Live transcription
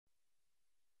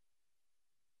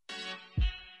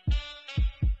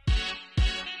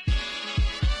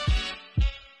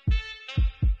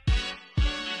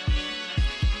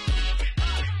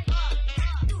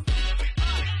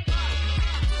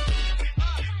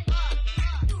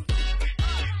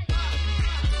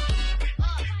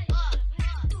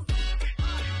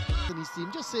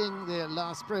just saying their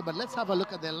last prayer, but let's have a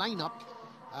look at their lineup.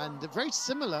 And very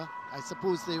similar, I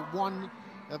suppose. The one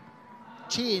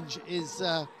change is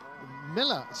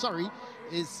Miller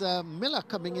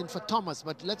coming in for Thomas,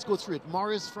 but let's go through it.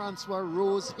 Morris, Francois,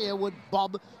 Rose, Harewood,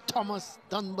 Bob, Thomas,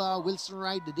 Dunbar, Wilson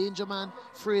Wright, the Danger Man,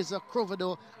 Fraser,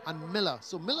 Crovado, and Miller.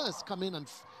 So Miller has come in and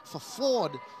for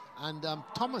Ford, and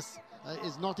Thomas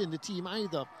is not in the team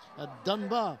either.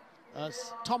 Dunbar,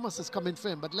 Thomas has come in for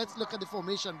him, but let's look at the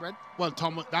formation, Brent. Well,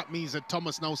 Thomas, that means that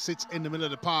Thomas now sits in the middle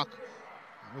of the park,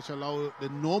 which allows the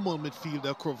normal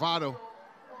midfielder, Crovado,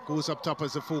 goes up top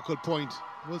as a focal point.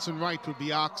 Wilson Wright will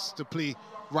be asked to play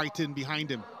right in behind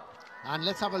him. And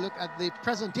let's have a look at the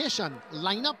presentation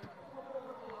lineup.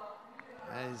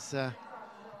 As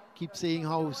keep saying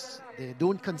how they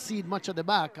don't concede much at the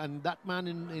back, and that man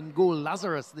in goal,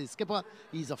 Lazarus, the skipper,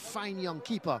 he's a fine young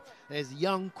keeper. There's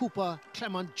Young, Cooper,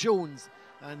 Clement, Jones,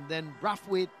 and then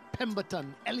Brathwaite,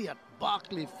 Pemberton, Elliott,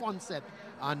 Barkley, Fonsett,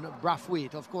 and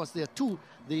Brathwaite. Of course, there are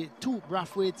the two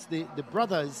Brathwaites, the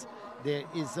brothers. There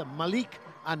is Malik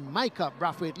and Micah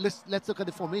Brathwaite. Let's look at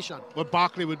the formation. Well,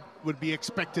 Barkley would be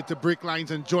expected to break lines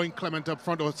and join Clement up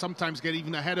front, or sometimes get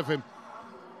even ahead of him.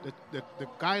 The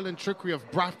guile and trickery of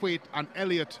Brathwaite and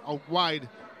Elliott out wide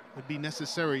would be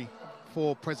necessary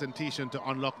for presentation to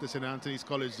unlock the St. Anthony's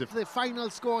College. The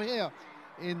final score here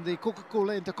in the Coca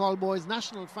Cola Intercol Boys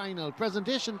National Final.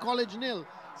 Presentation College 0,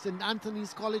 St.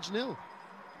 Anthony's College 0.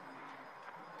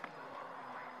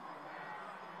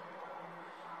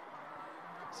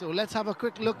 So let's have a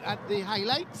quick look at the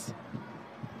highlights.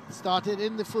 Started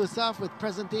in the first half with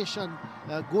presentation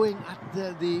going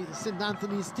at the St.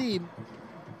 Anthony's team.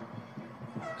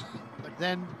 But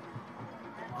then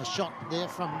a shot there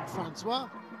from Francois.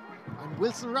 And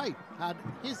Wilson Wright had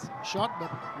his shot,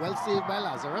 but well saved by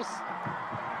Lazarus.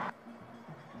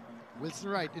 Wilson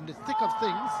Wright, in the thick of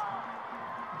things,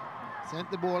 sent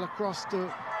the ball across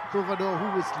to Crovado,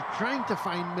 who was trying to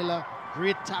find Miller.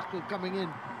 Great tackle coming in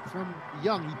from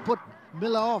Young. He put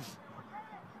Miller off.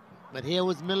 But here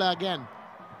was Miller again.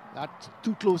 That's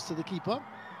too close to the keeper.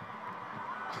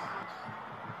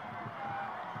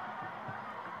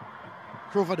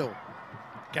 Crovado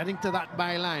getting to that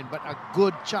byline, but a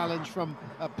good challenge from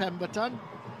Pemberton.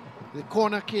 The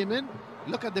corner came in.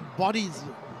 Look at the bodies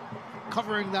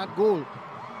covering that goal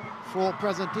for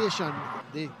presentation.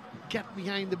 They get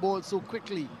behind the ball so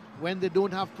quickly when they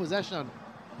don't have possession.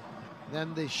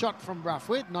 Then the shot from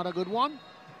Brathwaite, not a good one.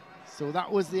 So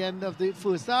that was the end of the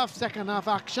first half. Second half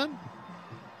action.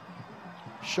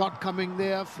 Shot coming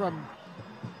there from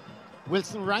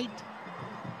Wilson Wright.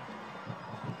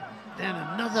 Then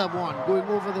another one going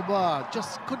over the bar.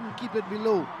 Just couldn't keep it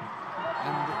below.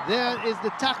 And there is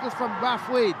the tackle from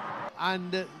Brathwaite.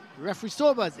 And referee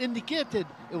Sobers indicated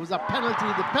it was a penalty.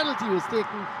 The penalty was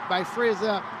taken by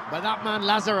Fraser, but that man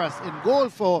Lazarus in goal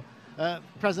for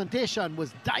presentation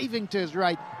was diving to his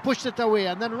right, pushed it away,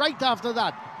 and then right after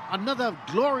that, another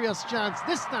glorious chance,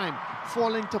 this time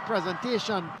falling to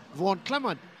presentation. Vaughan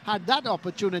Clement had that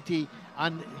opportunity,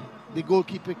 and the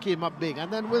goalkeeper came up big.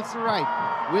 And then Wilson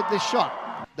Wright with the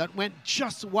shot that went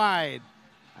just wide,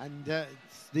 and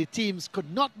the teams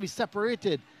could not be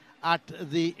separated at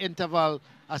the interval,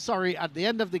 at the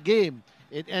end of the game.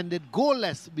 It ended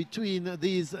goalless between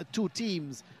these two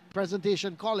teams,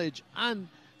 Presentation College and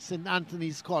St.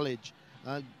 Anthony's College.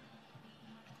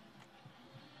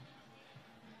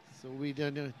 So we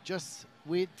don't just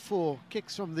wait for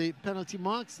kicks from the penalty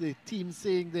marks, the team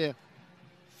saying their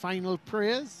final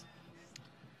prayers.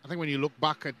 I think when you look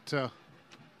back at the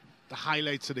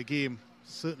highlights of the game,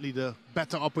 certainly the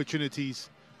better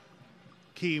opportunities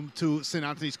came to St.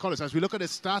 Anthony's College. As we look at the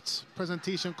stats,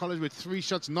 Presentation College with 3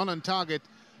 shots, none on target.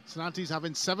 St. Anthony's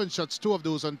having 7 shots, 2 of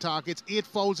those on targets, 8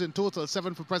 fouls in total,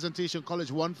 7 for Presentation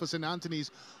College, 1 for St. Anthony's.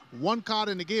 1 card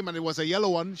in the game, and it was a yellow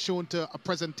one shown to a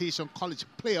Presentation College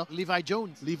player. Levi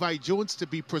Jones. Levi Jones, to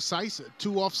be precise.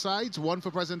 2 offsides,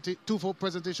 2 for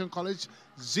Presentation College,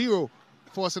 0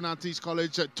 for St. Anthony's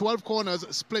College. 12 corners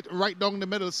split right down the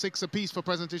middle, 6 apiece for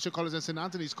Presentation College and St.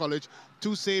 Anthony's College.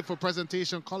 2 save for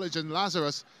Presentation College and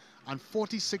Lazarus, and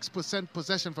 46%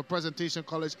 possession for Presentation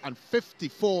College and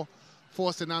 54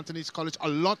 for St. Anthony's College. A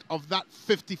lot of that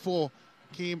 54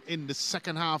 came in the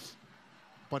second half,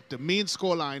 but the main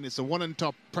scoreline is the one on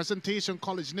top. Presentation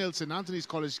College 0, St. Anthony's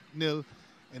College 0,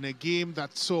 in a game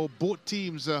that saw both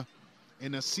teams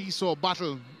in a seesaw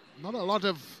battle. Not a lot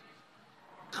of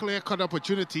clear-cut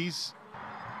opportunities.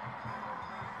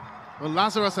 Well,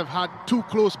 Lazarus have had 2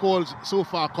 close calls so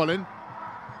far, Colin,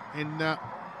 in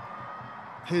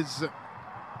his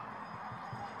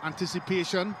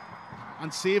anticipation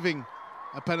and saving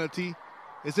a penalty.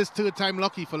 Is this 3rd time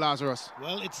lucky for Lazarus?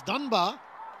 Well, it's Dunbar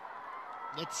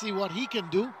Let's see what he can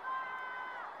do.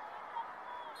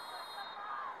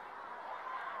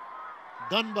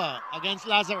 Dunbar against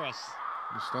Lazarus.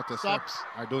 It's not a Stops. step.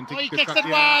 I don't think Oh, he he could kicks stop it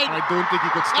the wide. I don't think he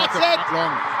could stop That's it it. that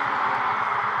long.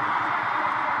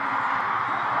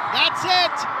 That's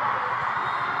it.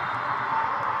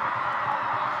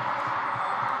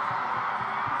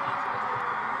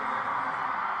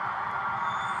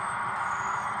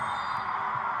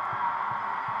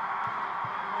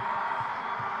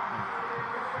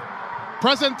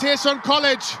 Presentation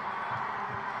College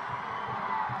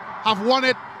have won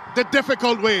it the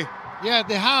difficult way. Yeah,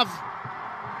 they have.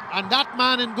 And that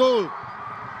man in goal,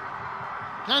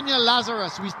 Kenya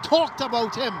Lazarus, we talked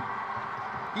about him.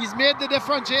 He's made the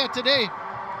difference here today.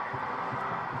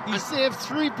 He saved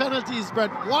 3 penalties,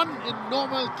 Brent. 1 in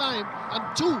normal time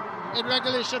and 2 in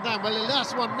regulation time. Well, the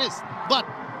last one missed, but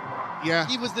yeah,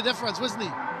 he was the difference, wasn't he?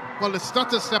 Well, the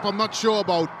stutter step I'm not sure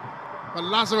about, but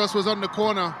Lazarus was on the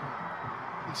corner.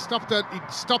 He stopped it. He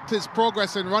stopped his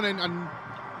progress in running, and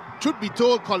truth be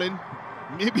told, Colin,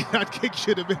 maybe that kick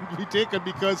should have been retaken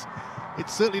because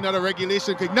it's certainly not a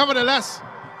regulation kick. Nevertheless,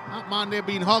 that man there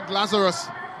being hugged, Lazarus,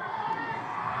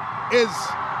 is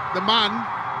the man.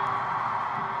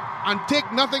 And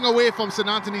take nothing away from St.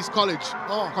 Anthony's College,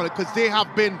 because they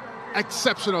have been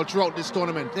exceptional throughout this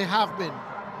tournament. They have been.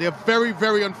 They're very,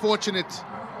 very unfortunate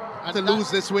to lose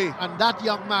this way. And that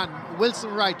young man,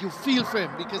 Wilson Wright, you feel for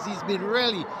him because he's been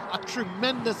really a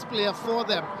tremendous player for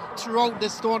them throughout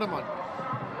this tournament.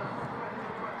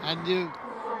 And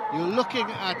you're looking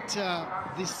at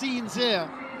the scenes here.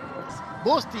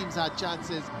 Both teams had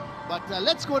chances, but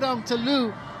let's go down to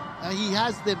Lou. He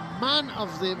has the man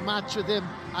of the match with him,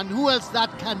 and who else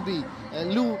that can be?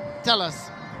 Lou, tell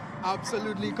us.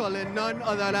 Absolutely, Colin. None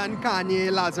other than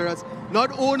Kanye Lazarus.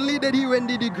 Not only did he win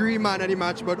the degree man of the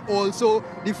match, but also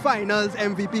the finals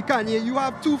MVP. Kanye, you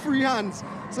have 2 free hands,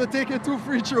 so take your 2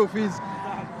 free trophies.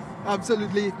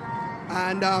 Absolutely.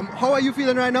 And how are you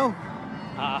feeling right now?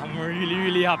 I'm really,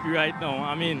 really happy right now.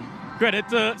 I mean, credit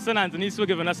to St. Anthony's for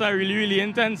giving us a really, really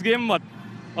intense game, but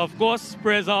of course,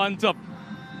 prayers are on top.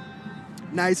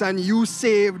 Nice, and you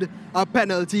saved a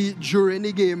penalty during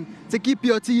the game to keep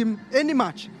your team in the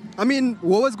match. I mean,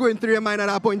 what was going through your mind at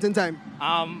that point in time?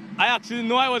 I actually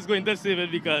know I was going to save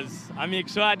it because I make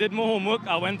sure I did my homework.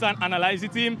 I went and analyzed the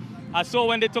team. I saw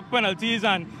when they took penalties,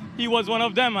 and he was one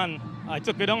of them, and I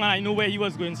took it on, and I knew where he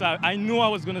was going, so I knew I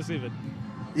was going to save it.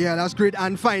 Yeah, that's great.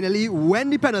 And finally, when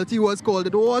the penalty was called,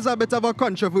 it was a bit of a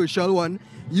controversial one.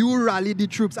 You rallied the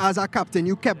troops as a captain.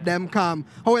 You kept them calm.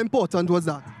 How important was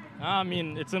that? I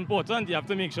mean, it's important. You have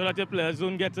to make sure that your players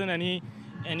don't get in any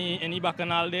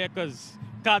bacchanal there, because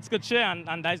cards could share,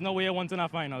 and that's no way I want in a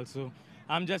final. So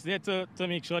I'm just there to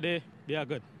make sure they are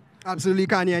good. Absolutely,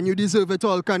 Kanye, and you deserve it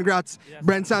all. Congrats, yes.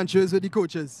 Brent Sanchez with the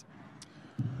coaches.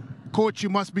 Coach, you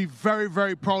must be very,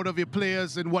 very proud of your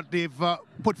players and what they've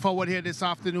put forward here this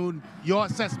afternoon. Your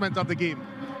assessment of the game.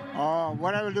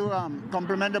 What I will do,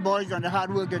 compliment the boys on the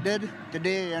hard work they did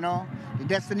today. You know, the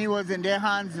destiny was in their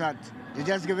hands, that they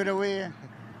just give it away.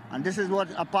 And this is what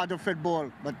a part of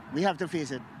football, but we have to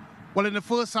face it. Well, in the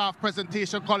first half,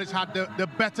 Presentation College had the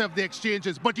better of the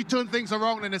exchanges, but you turned things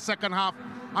around in the second half,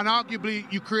 and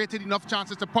arguably you created enough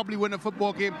chances to probably win a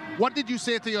football game. What did you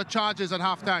say to your charges at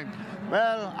halftime?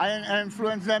 Well, I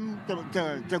influenced them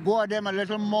to go at them a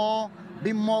little more,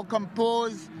 be more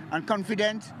composed and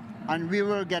confident, and we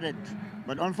will get it.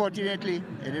 But unfortunately,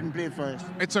 it didn't play for us.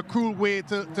 It's a cruel way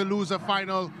to lose a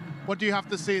final. What do you have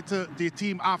to say to the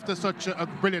team after such a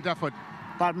brilliant effort?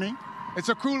 Pardon me? It's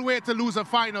a cruel way to lose a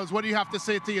finals. What do you have to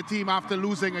say to your team after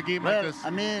losing a game like this? I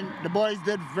mean, the boys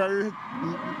did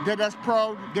us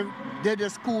proud, did the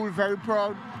school very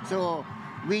proud. So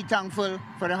we thankful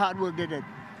for the hard work they did.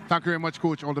 Thank you very much,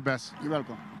 Coach. All the best. You're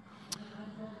welcome.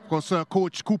 Of course,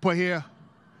 Coach Cooper here,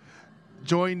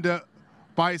 joined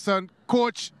by his son.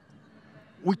 Coach,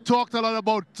 we talked a lot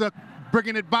about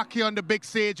bringing it back here on the big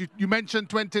stage. You mentioned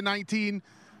 2019,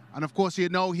 and of course you're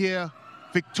now here,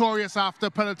 victorious after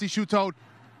penalty shootout.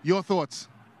 Your thoughts?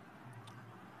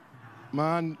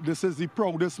 Man, this is the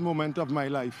proudest moment of my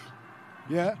life.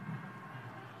 Yeah?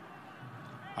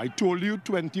 I told you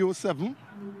 2007,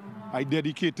 I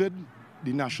dedicated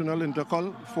the National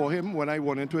Intercol for him when I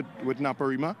won it with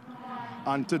Naparima.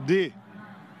 And today,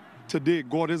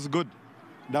 God is good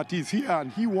that he's here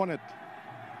and he won it.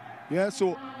 Yeah,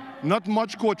 so not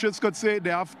much coaches could say they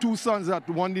have 2 sons that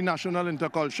won the National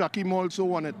Intercol. Shakim also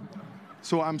won it.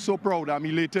 So I'm so proud. I'm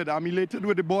elated. I'm elated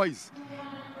with the boys.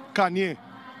 Kanye,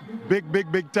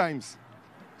 big times.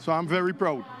 So I'm very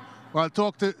proud. Well, I'll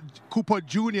talk to Cooper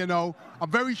Jr. now. I'm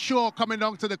very sure coming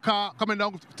down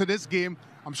to this game,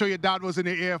 I'm sure your dad was in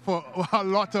the air for a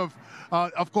lot of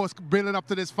course, building up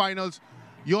to this finals.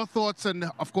 Your thoughts and,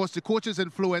 of course, the coach's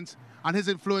influence and his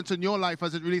influence in your life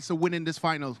as it relates to winning this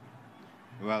final.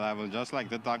 Well, I would just like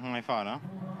to thank my father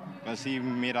because he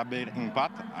made a big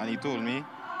impact, and he told me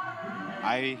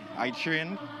I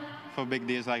trained for big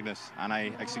days like this, and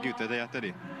I executed it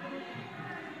today.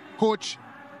 Coach,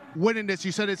 winning this,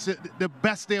 you said it's the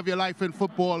best day of your life in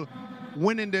football.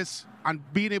 Winning this and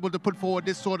being able to put forward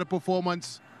this sort of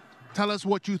performance, tell us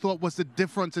what you thought was the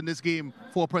difference in this game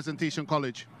for Presentation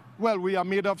College. Well, we are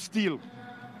made of steel.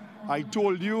 I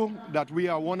told you that we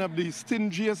are one of the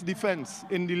stingiest defense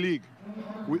in the league.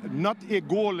 Not a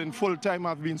goal in full time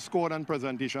has been scored on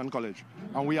Presentation College,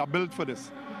 and we are built for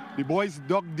this. The boys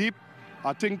dug deep.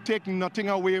 I think taking nothing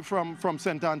away from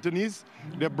St. Anthony's.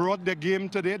 They brought the game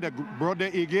today, they brought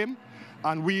the A game,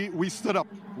 and we stood up.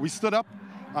 We stood up,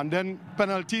 and then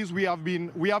penalties, we have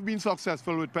been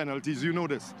successful with penalties, you know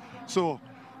this. So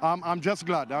I'm just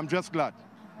glad,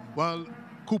 Well,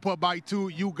 Cooper, by 2,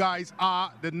 you guys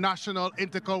are the National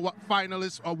Intercol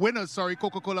finalists, or winners, sorry,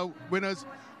 Coca-Cola winners.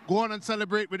 Go on and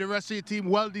celebrate with the rest of your team,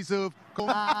 well-deserved.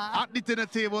 At the dinner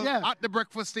table, at the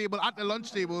breakfast table, at the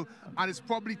lunch table, and it's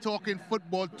probably talking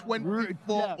football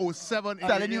 24/7.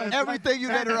 Telling you everything you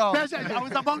did wrong. I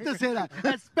was about to say that,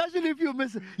 especially if you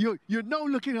miss it. You're now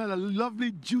looking at a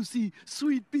lovely, juicy,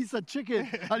 sweet piece of chicken,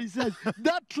 and he says,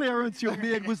 that clearance you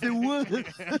made was the worst.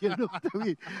 You know what I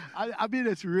mean? I mean,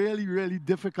 it's really, really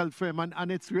difficult for him,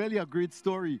 and it's really a great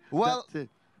story. Well,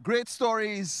 great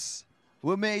stories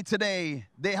were made today.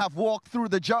 They have walked through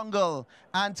the jungle,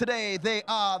 and today they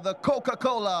are the Coca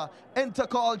Cola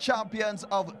Intercol champions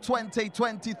of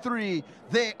 2023.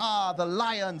 They are the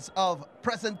Lions of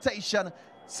Presentation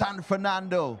San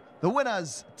Fernando. The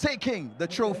winners taking the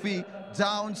trophy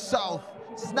down south,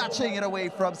 snatching it away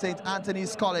from St.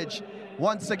 Anthony's College.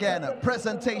 Once again,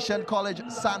 Presentation College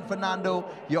San Fernando,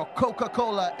 your Coca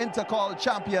Cola Intercol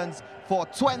champions for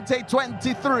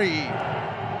 2023.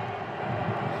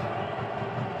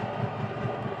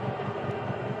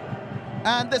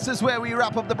 And this is where we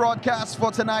wrap up the broadcast for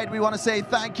tonight. We want to say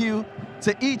thank you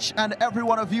to each and every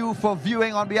one of you for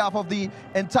viewing. On behalf of the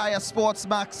entire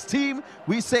SportsMax team,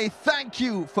 we say thank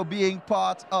you for being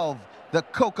part of the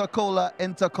Coca Cola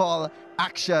Intercol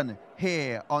action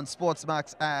here on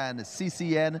SportsMax and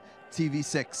CCN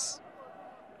TV6.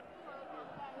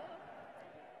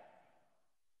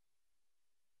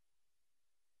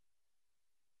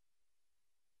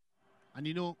 And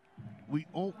you know,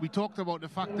 we talked about the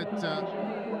fact that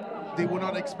they were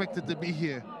not expected to be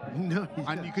here. No,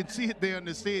 and you could see it there on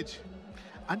the stage.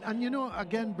 And you know,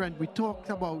 again, Brent, we talked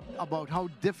about how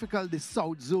difficult the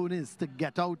South Zone is to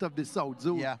get out of the South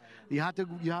Zone. Yeah. You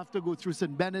have to go through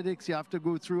St. Benedict's, you have to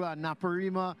go through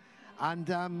Naparima,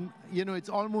 and you know, it's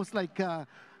almost like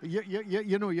you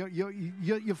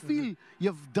feel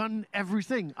you've done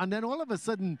everything, and then all of a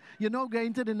sudden you're now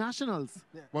going to the Nationals.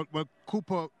 Yeah. Well,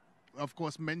 Cooper, of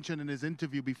course, mentioned in his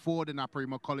interview before the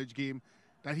Naparima College game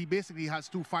that he basically has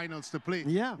 2 finals to play.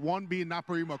 Yeah. One being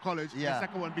Naparima College, the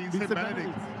second one being St. Benedict.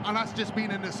 Benedict. And that's just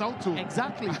been in the South Zone.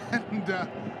 Exactly. And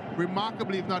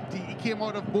remarkably, if not, he came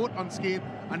out of both unscathed,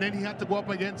 and then he had to go up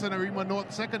against an Arima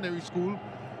North Secondary School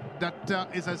that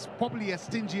is probably as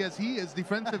stingy as he is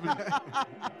defensively.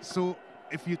 So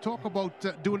if you talk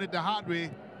about doing it the hard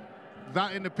way,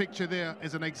 that in the picture there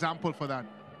is an example for that.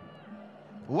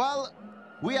 Well,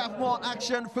 we have more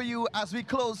action for you as we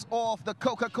close off the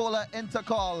Coca Cola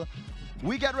Intercol.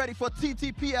 We get ready for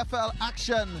TTPFL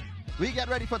action. We get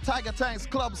ready for Tiger Tanks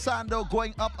Club Sando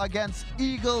going up against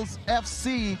Eagles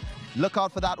FC. Look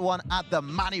out for that one at the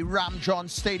Manny Ramjohn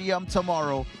Stadium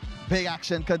tomorrow. Big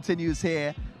action continues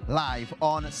here live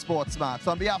on SportsMax.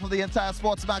 On behalf of the entire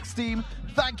SportsMax team,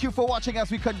 thank you for watching as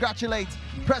we congratulate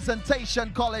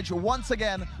Presentation College once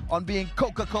again on being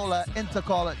Coca Cola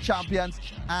Intercol champions,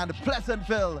 and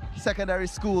Pleasantville Secondary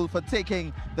School for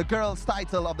taking the girls'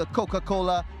 title of the Coca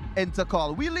Cola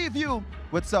Intercol. We leave you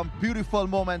with some beautiful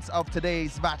moments of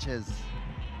today's matches.